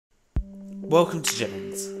Welcome to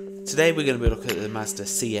Jennings. Today we're going to be looking at the Mazda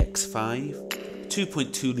Cx-5,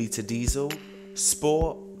 2.2 litre diesel,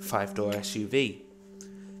 sport, 5-door SUV.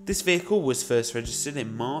 This vehicle was first registered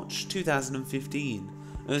in March 2015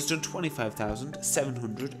 and has done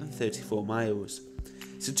 25,734 miles.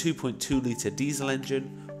 It's a 2.2 litre diesel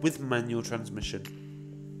engine with manual transmission.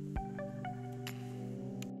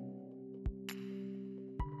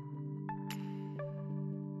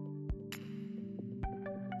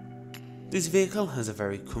 This vehicle has a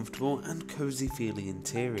very comfortable and cosy feeling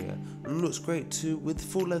interior and looks great too with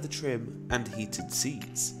full leather trim and heated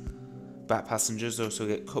seats. Back passengers also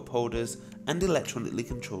get cup holders and electronically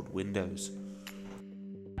controlled windows.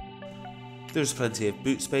 There is plenty of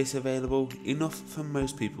boot space available, enough for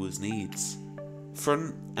most people's needs.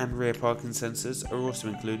 Front and rear parking sensors are also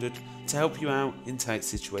included to help you out in tight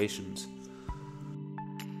situations.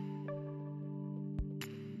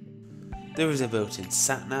 There is a built-in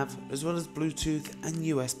sat-nav as well as Bluetooth and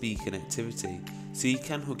USB connectivity, so you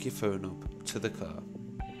can hook your phone up to the car.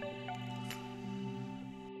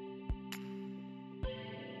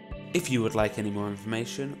 If you would like any more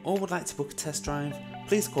information or would like to book a test drive,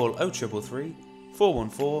 please call 0333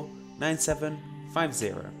 414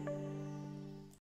 9750.